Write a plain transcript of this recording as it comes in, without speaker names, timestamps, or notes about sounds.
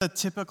A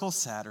typical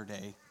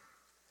Saturday.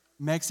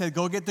 Meg said,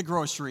 go get the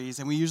groceries,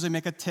 and we usually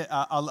make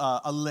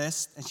a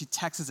list, and she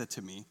texts it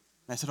to me. And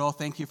I said, oh,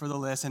 thank you for the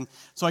list. And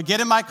so I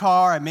get in my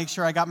car, I make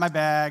sure I got my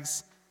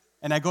bags,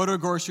 and I go to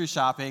grocery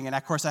shopping, and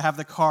of course I have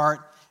the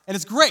cart, and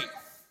it's great.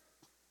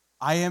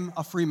 I am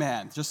a free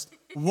man, just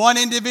one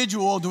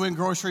individual doing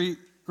groceries.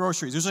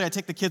 Usually I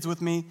take the kids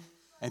with me,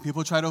 and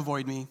people try to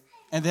avoid me.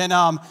 And then,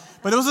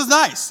 but it was just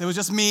nice. It was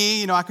just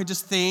me, I could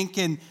just think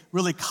and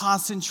really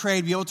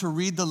concentrate, be able to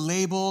read the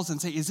labels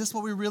and say, is this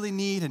what we really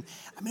need? And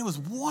it was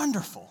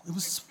wonderful. It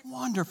was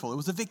wonderful. It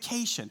was a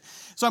vacation.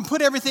 So I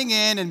put everything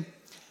in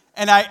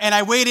and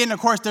I wait in. Of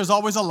course, there's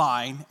always a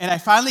line. And I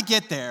finally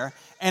get there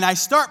and I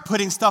start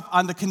putting stuff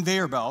on the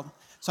conveyor belt.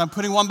 So I'm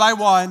putting one by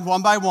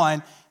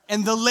one.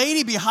 And the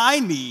lady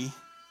behind me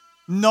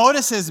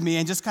notices me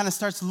and just kind of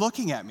starts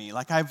looking at me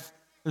like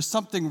there's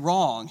something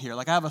wrong here.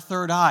 Like I have a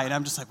third eye. And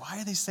I'm just like,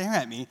 why are they staring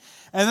at me?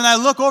 And then I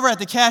look over at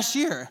the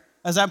cashier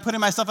as I'm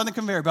putting myself on the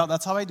conveyor belt.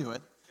 That's how I do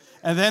it.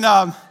 And then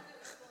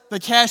the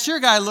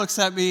cashier guy looks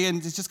at me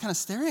and is just kind of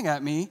staring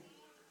at me.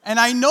 And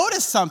I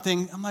noticed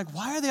something. I'm like,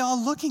 why are they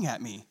all looking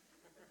at me?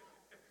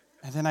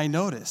 And then I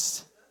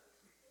noticed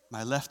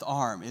my left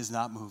arm is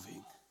not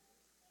moving.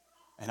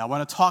 And I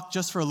want to talk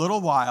just for a little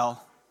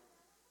while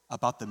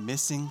about the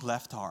missing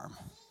left arm.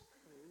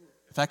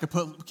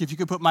 If you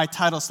could put my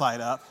title slide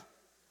up.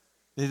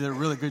 They did a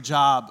really good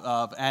job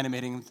of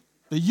animating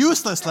the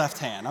useless left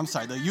hand.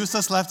 The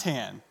useless left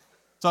hand.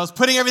 So I was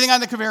putting everything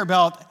on the conveyor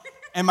belt,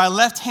 and my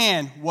left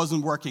hand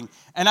wasn't working.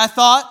 And I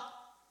thought,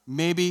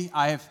 maybe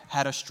I've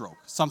had a stroke.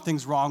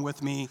 Something's wrong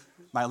with me.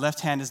 My left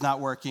hand is not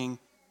working.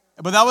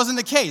 But that wasn't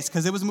the case,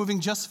 because it was moving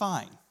just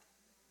fine.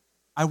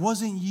 I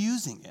wasn't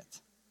using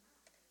it.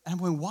 And I'm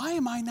going, why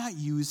am I not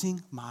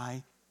using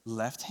my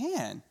left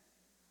hand?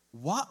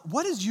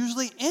 What is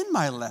usually in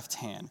my left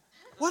hand?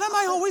 What am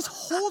I always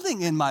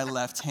holding in my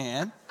left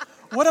hand?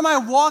 What am I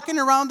walking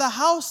around the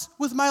house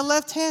with my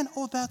left hand?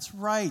 Oh, that's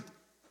right,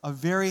 a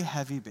very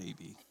heavy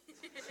baby.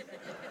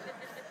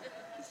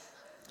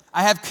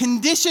 I have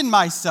conditioned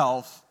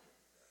myself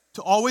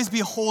to always be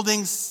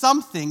holding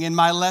something in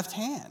my left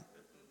hand.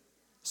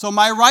 So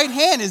my right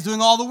hand is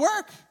doing all the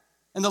work,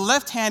 and the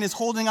left hand is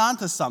holding on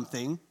to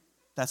something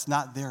that's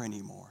not there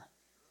anymore.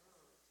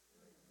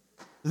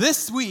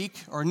 This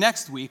week, or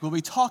next week, we'll be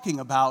talking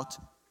about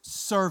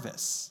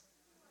service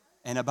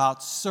and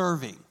about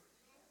serving.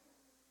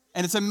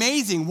 And it's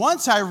amazing.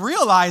 Once I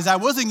realized I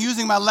wasn't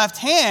using my left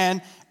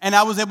hand and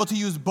I was able to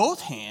use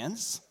both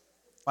hands,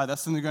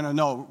 that's something you're going to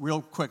know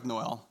real quick,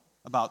 Noel,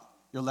 about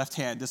your left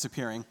hand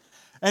disappearing.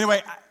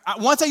 Anyway,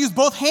 once I used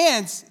both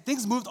hands,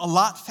 things moved a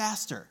lot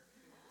faster.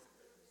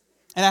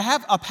 And I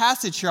have a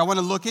passage here I want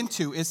to look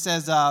into. It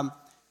says,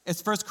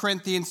 it's 1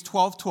 Corinthians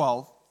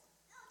 12:12.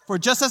 For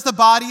just as the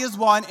body is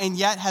one and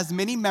yet has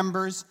many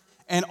members,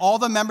 and all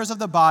the members of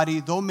the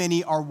body, though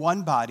many, are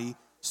one body,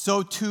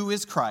 so too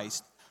is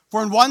Christ.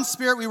 For in one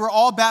Spirit we were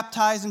all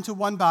baptized into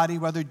one body,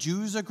 whether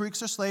Jews or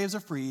Greeks or slaves or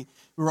free.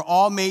 We were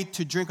all made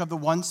to drink of the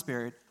one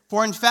Spirit.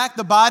 For in fact,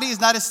 the body is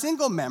not a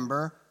single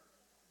member,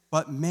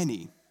 but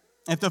many.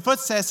 If the foot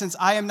says, since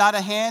I am not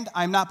a hand,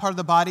 I am not part of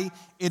the body,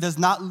 it does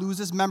not lose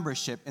its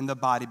membership in the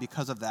body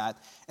because of that.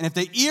 And if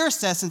the ear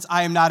says, since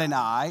I am not an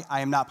eye, I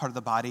am not part of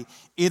the body,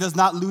 it does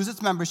not lose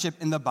its membership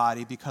in the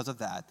body because of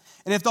that.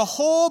 And if the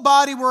whole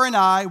body were an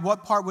eye,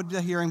 what part would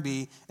the hearing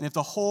be? And if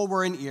the whole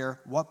were an ear,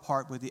 what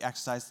part would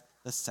exercise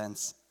the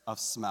sense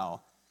of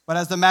smell? But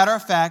as a matter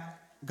of fact,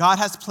 God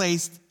has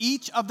placed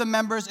each of the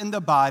members in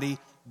the body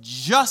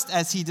just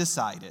as he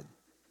decided.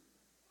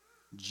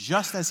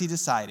 Just as he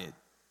decided.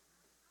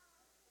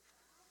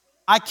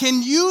 I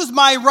can use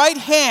my right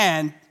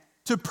hand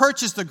to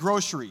purchase the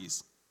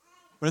groceries,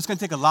 but it's going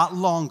to take a lot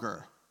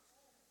longer.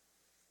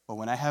 But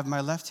when I have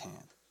my left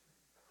hand,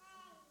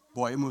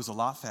 boy, it moves a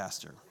lot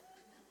faster.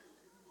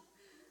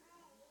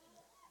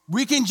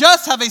 We can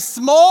just have a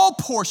small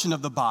portion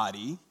of the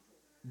body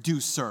do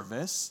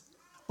service,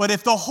 but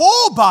if the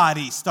whole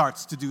body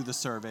starts to do the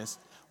service,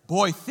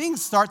 boy,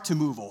 things start to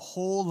move a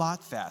whole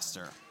lot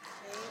faster.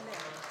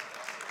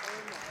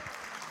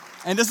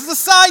 And this is a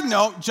side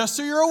note, just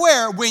so you're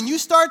aware, when you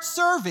start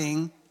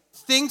serving,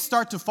 things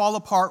start to fall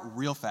apart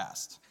real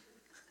fast.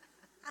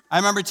 I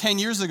remember 10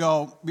 years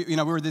ago, we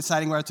were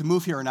deciding whether to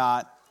move here or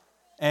not,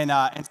 and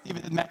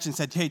Stephen had mentioned,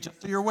 said, hey, just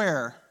so you're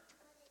aware,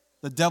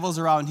 the devils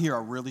around here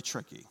are really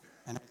tricky.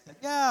 And I said,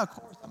 yeah, of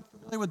course, I'm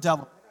familiar with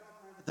devils.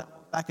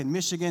 Back in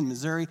Michigan,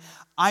 Missouri,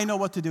 I know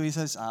what to do. He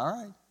says, all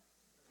right,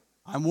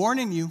 I'm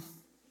warning you.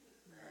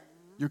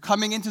 You're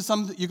going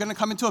to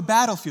come into a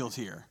battlefield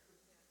here.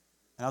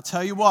 And I'll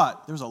tell you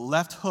what, there was a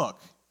left hook,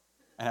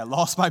 and I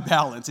lost my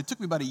balance. It took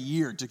me about a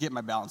year to get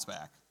my balance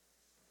back.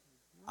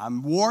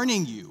 I'm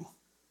warning you,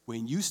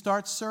 when you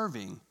start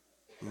serving,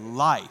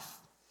 life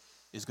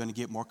is going to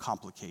get more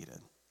complicated.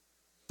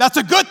 That's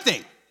a good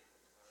thing.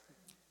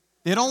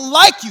 They don't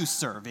like you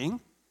serving.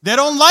 They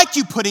don't like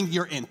you putting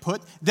your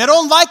input. They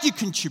don't like you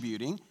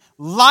contributing.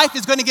 Life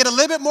is going to get a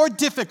little bit more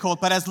difficult,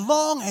 but as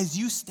long as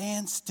you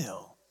stand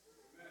still,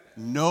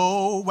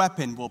 no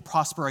weapon will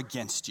prosper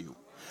against you.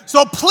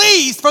 So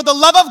please, for the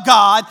love of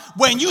God,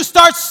 when you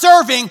start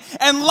serving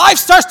and life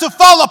starts to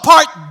fall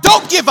apart,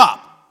 don't give up.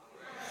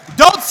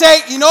 Don't say,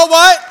 you know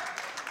what?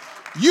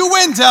 You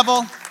win,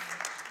 devil.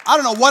 I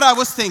don't know what I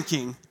was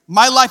thinking.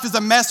 My life is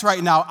a mess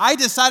right now. I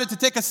decided to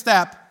take a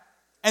step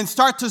and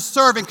start to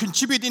serve and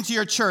contribute into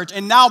your church,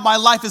 and now my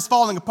life is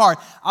falling apart.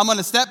 I'm going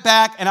to step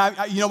back, and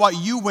you know what?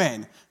 You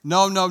win.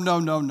 No.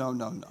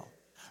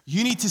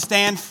 You need to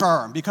stand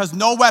firm, because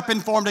no weapon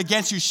formed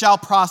against you shall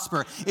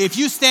prosper. If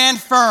you stand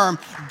firm,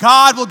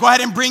 God will go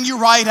ahead and bring you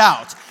right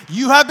out.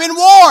 You have been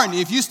warned.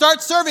 If you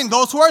start serving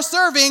those who are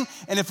serving,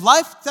 and if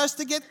life starts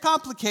to get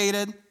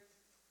complicated,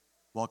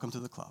 welcome to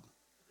the club.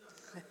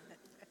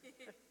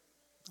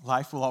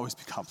 Life will always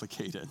be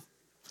complicated.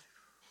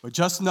 But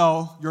just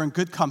know you're in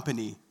good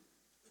company,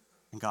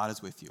 and God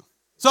is with you.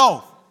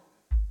 So,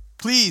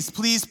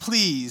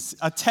 please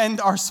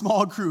attend our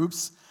small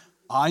groups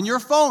on your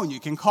phone. You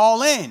can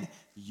call in.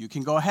 You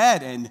can go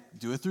ahead and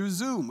do it through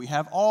Zoom. We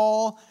have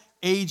all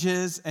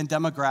ages and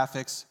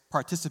demographics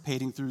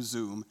participating through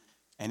Zoom,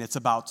 and it's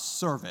about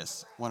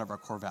service, one of our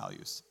core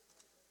values.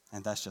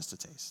 And that's just a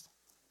taste.